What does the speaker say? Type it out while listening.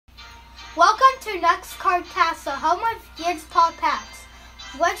Welcome to Next Card Castle, home of Kids Pop Packs.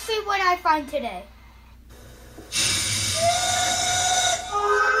 Let's see what I find today.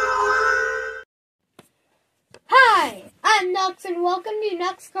 Hi, I'm Nux and welcome to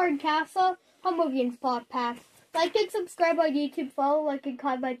Next Card Castle, home of Kids Pop Packs. Like and subscribe on YouTube, follow, like, and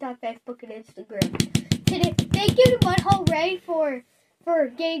comment on Facebook and Instagram. Today, thank you to HOLLIDAY for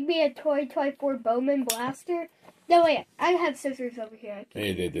getting me a toy for Bowman blaster. No, wait, I have scissors over here.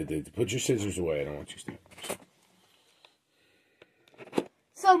 Hey, put your scissors away. I don't want you to.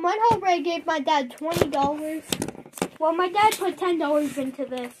 So, HOLLIDAY gave my dad $20. Well, my dad put $10 into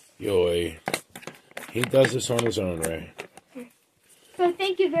this. Yoy. He does this on his own, Ray. So,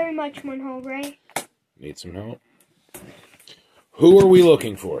 thank you very much, HOLLIDAY. Need some help? Who are we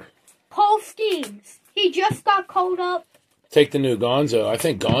looking for? Paul SKENES. He just got called up. Take the new Gonzo. I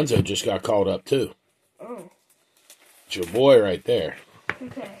think Gonzo just got called up, too. Oh. It's your boy right there.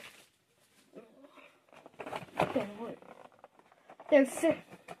 Okay. Okay, what? There's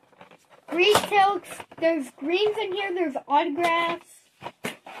retails. There's greens in here. There's autographs.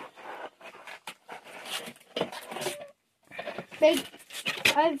 I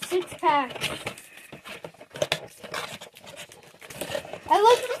have 6 packs.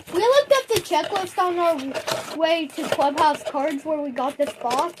 We looked up the checklist on our way to Clubhouse Cards where we got this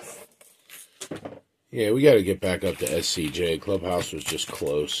box. Yeah, we got to get back up to SCJ. Clubhouse was just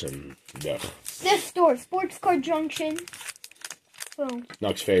close and yeah. This store, Sports Card Junction. So.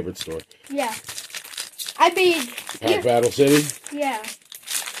 Nuck's favorite store. Yeah. I mean. Pack Battle City? Yeah.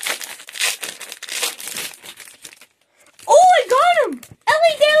 Oh, I got him!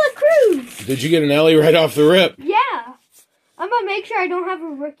 Ellie De La Cruz! Did you get an Ellie right off the rip? Yeah. I'm going to make sure I don't have a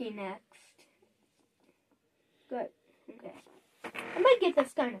rookie next. Good. Okay. I might get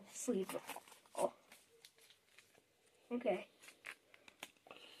this kind of sleeve. Oh. Okay.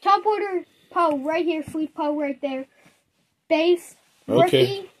 Top order pile right here. Sleeve pile right there. Base.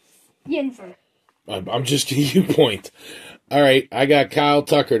 Rookie. Yinzer. I'm just giving you a point. All right. I got Kyle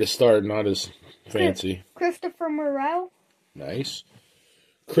Tucker to start. Not as fancy. Christopher Morel. Nice.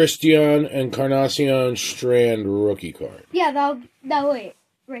 Christian Encarnacion Strand rookie card. Yeah, that'll wait.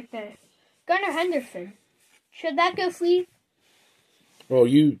 Right there. Gunnar Henderson. Should that go sleeve? Well,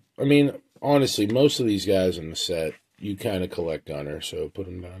 I mean, honestly, most of these guys in the set, you kind of collect Gunnar, so put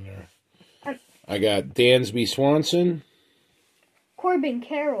them down there. I got Dansby Swanson. Corbin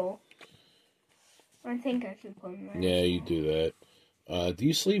Carroll. I think I should put him there. Yeah, you do that. Do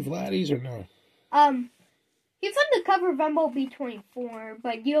you sleeve Laddies or no? He's on the cover of MLB 24,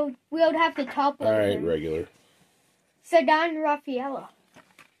 but we would have to top load All right, him. regular. Sedan Rafaela.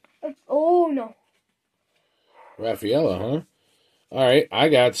 Oh, no. Rafaela, huh? All right, I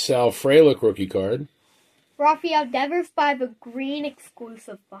got Sal Frelick rookie card. Rafael Devers by the green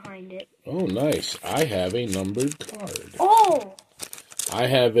exclusive behind it. Oh, nice. I have a numbered card. Oh! I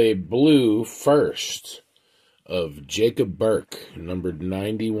have a blue first of Jacob Burke, numbered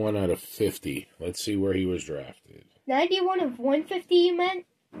 91 out of 50. Let's see where he was drafted. 91 of 150, you meant?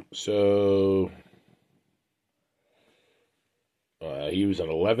 So, he was an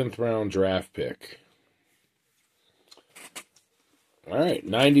 11th round draft pick. All right,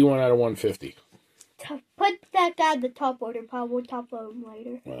 91 out of 150. Put that guy at the top order pile. We'll top load him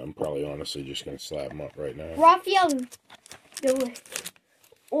later. Well, I'm probably honestly just going to slap him up right now. Rafael.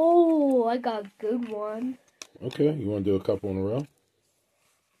 Oh, I got a good one. Okay, you want to do a couple in a row?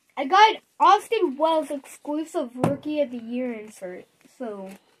 I got Austin Wells exclusive Rookie of the Year insert. So.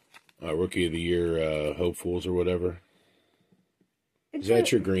 Rookie of the Year hopefuls or whatever. Is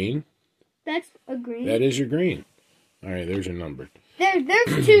that your green? That's a green. That is your green. All right, there's your number.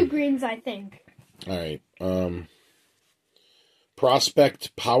 There's 2 greens, I think. All right.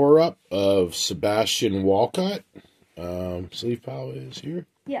 Prospect Power Up of Sebastian Walcott. Sleeve pile is here.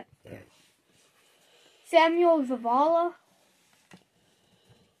 Yeah. Right. Samuel Zavala.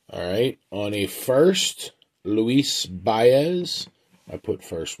 All right. On a first, Luis Baez. I put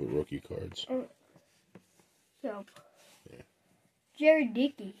first with rookie cards. So. Yeah. Jared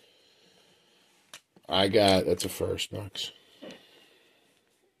Dickey. That's a first, Knox.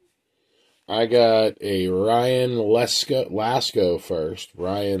 I got a Ryan Lasco first.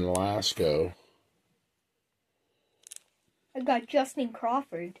 Ryan Lasco. I got Justin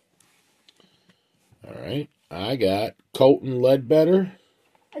Crawford. All right. I got Colton Ledbetter.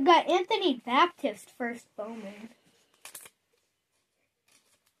 I got Anthony Baptist first Bowman.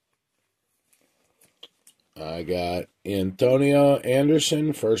 I got Antonio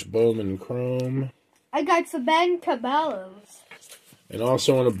Anderson first Bowman Chrome. I got Saban Caballos. And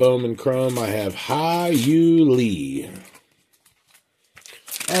also on a Bowman Chrome, I have Ha Yu Lee.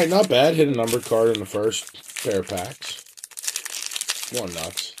 All right, not bad. Hit a numbered card in the first pair of packs. Come on,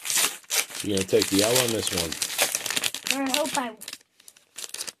 Knox. You're going to take the yellow on this one. I hope I...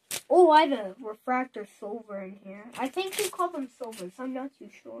 Oh, I have a refractor silver in here. I think you call them silvers. I'm not too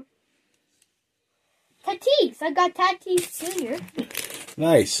sure. Tatis. I got Tatis Jr.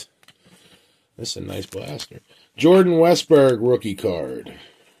 Nice. This is a nice blaster. Jordan Westberg rookie card.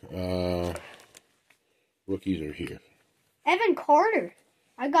 Rookies are here. Evan Carter.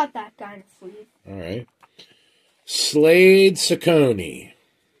 I got that guy in the sleeve. All right. Slade Ciccone.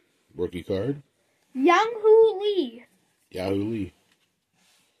 Rookie card. Young-Hoo Lee. Yahoo Lee.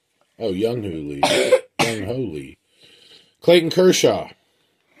 Oh, Young-Hoo Lee. Young-Ho Lee. Clayton Kershaw.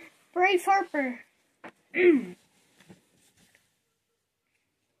 Bryce Harper.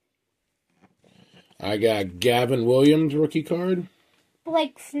 I got Gavin Williams rookie card.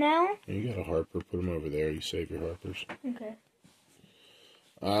 Blake Snell. You got a Harper. Put him over there. You save your Harpers. Okay.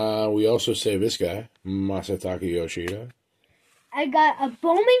 We also save this guy, Masataka Yoshida. I got a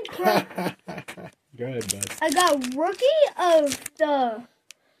Bowman Chrome. Go ahead, bud. I got rookie of the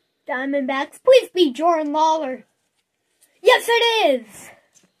Diamondbacks. Please be Jordan Lawler. Yes, it is.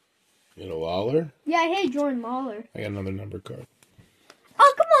 You got a Lawler? Yeah, I hate Jordan Lawler. I got another number card.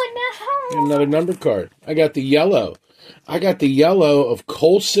 Oh, come on I now. got another number card. I got the yellow. I got the yellow of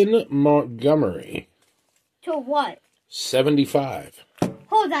Colson Montgomery. To what? 75.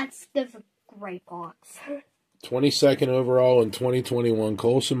 Oh, that's a great box. 22nd overall in 2021,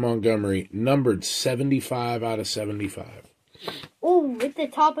 Colson Montgomery, numbered 75 out of 75. Oh, at the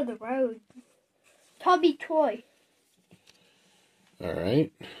top of the road. Tubby Toy. All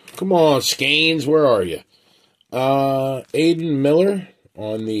right. Come on, Skenes, where are you? Aiden Miller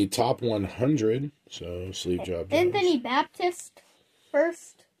on the top 100, so sleeve job. Anthony Baptist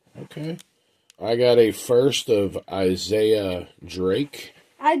first. Okay. I got a first of Isaiah Drake.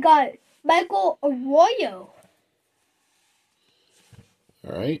 I got Michael Arroyo.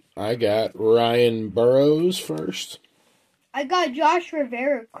 All right. I got Ryan Burrows first. I got Josh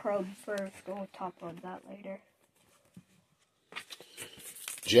Rivera Chrome first. We'll talk about that later.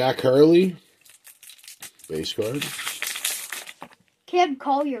 Jack Hurley, base card. Cam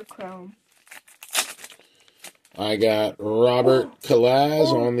Collier Chrome. I got Robert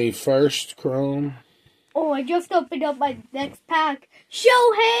Calaz on the first chrome. Oh, I just opened up my next pack.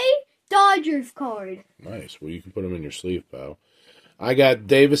 Shohei Dodgers card. Nice. Well, you can put them in your sleeve, pal. I got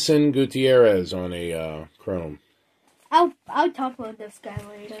Davison Gutierrez on a chrome. I'll talk about this guy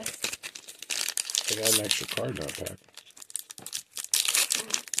later. I got an extra card in that pack.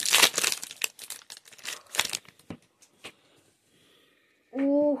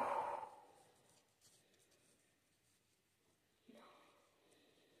 Ooh.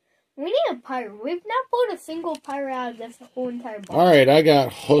 We need a pirate. We've not pulled a single pirate out of this whole entire box. All right, I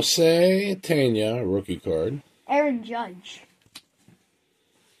got Jose Tena, rookie card. Aaron Judge.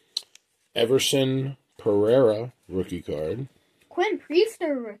 Everson Pereira, rookie card. Quinn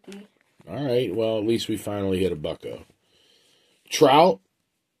Priester, rookie. All right, well, at least we finally hit a bucko. Trout.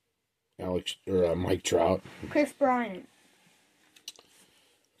 Mike Trout. Chris Bryant.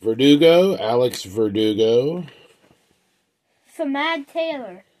 Verdugo, Alex Verdugo. Samad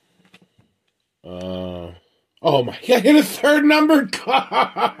Taylor. Oh my, I hit a third numbered card.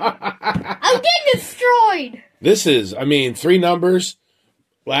 I'm getting destroyed. This is, I mean, 3 numbers.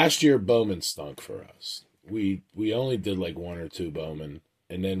 Last year, Bowman stunk for us. We only did like 1 or 2 Bowman,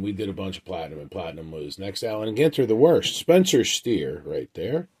 and then we did a bunch of Platinum, and Platinum lose. Next, Allen and Ginter, the worst. Spencer Steer, right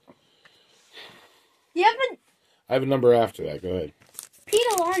there. You haven't... I have a number after that. Go ahead. Pete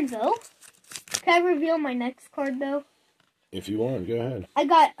Alonso. Can I reveal my next card, though? If you want, go ahead. I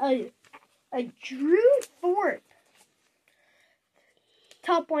got a Drew Fort.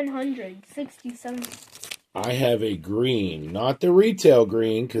 Top 100, 67. I have a green, not the retail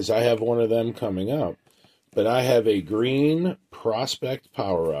green, because I have one of them coming up. But I have a green prospect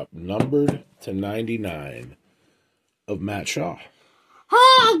power-up, numbered to 99, of Matt Shaw.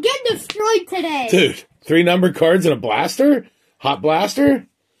 Oh, I'll get destroyed today. Dude, 3 numbered cards and a blaster? Hot blaster?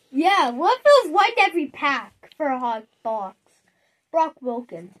 Yeah, what feels like every pack for a hot box? Brock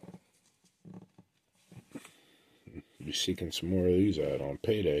Wilkins. Be seeking some more of these out on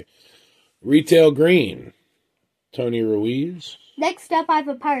payday. Retail green, Tony Ruiz. Next up, I have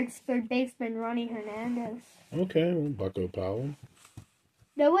a Pirates third baseman, Ronnie Hernandez. Okay, well, Bucko Powell.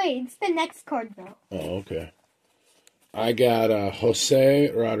 No, wait, it's the next card, though. Oh, okay. I got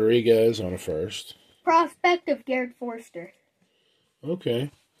Jose Rodriguez on a first. Prospect of Garrett Forster. Okay.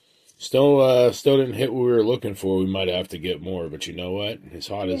 Still didn't hit what we were looking for. We might have to get more, but you know what? As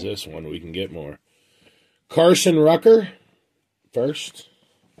hot as this one, we can get more. Carson Rucker, first.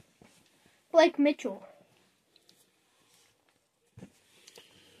 Blake Mitchell.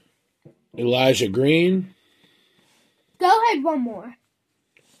 Elijah Green. Go ahead, one more.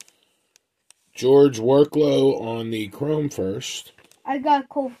 George Worklow on the Chrome first. I got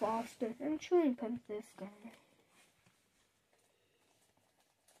Cole Foster. I'm sure he comes this guy.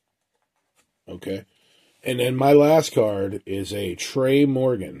 Okay. And then my last card is a Trey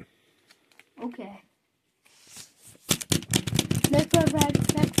Morgan. Okay. Next one,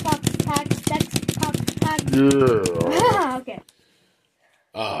 next box pack. Yeah. Okay.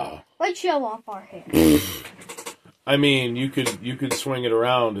 Let's show off our hair. I mean, you could swing it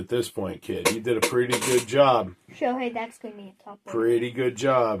around at this point, kid. You did a pretty good job. Shohei, that's going to be a top one. Pretty good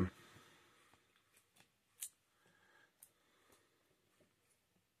job.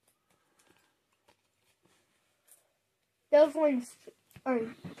 Those ones are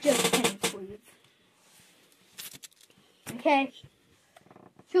just penny sleeves. Okay.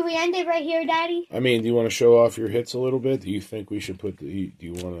 Should we end it right here, Daddy? I mean, do you want to show off your hits a little bit? Do you think we should put the... Do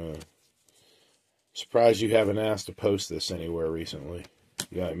you want to... Surprised you haven't asked to post this anywhere recently.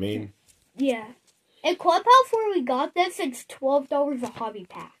 You know what I mean? Yeah. At Clubhouse where we got this, it's $12 a hobby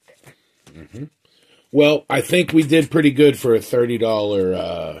pack. Mm-hmm. Well, I think we did pretty good for a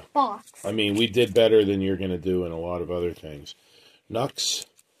 $30 box. I mean, we did better than you're going to do in a lot of other things. Nux,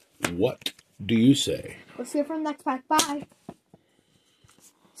 what do you say? We'll see you for the next pack. Bye.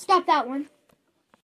 Stop that one.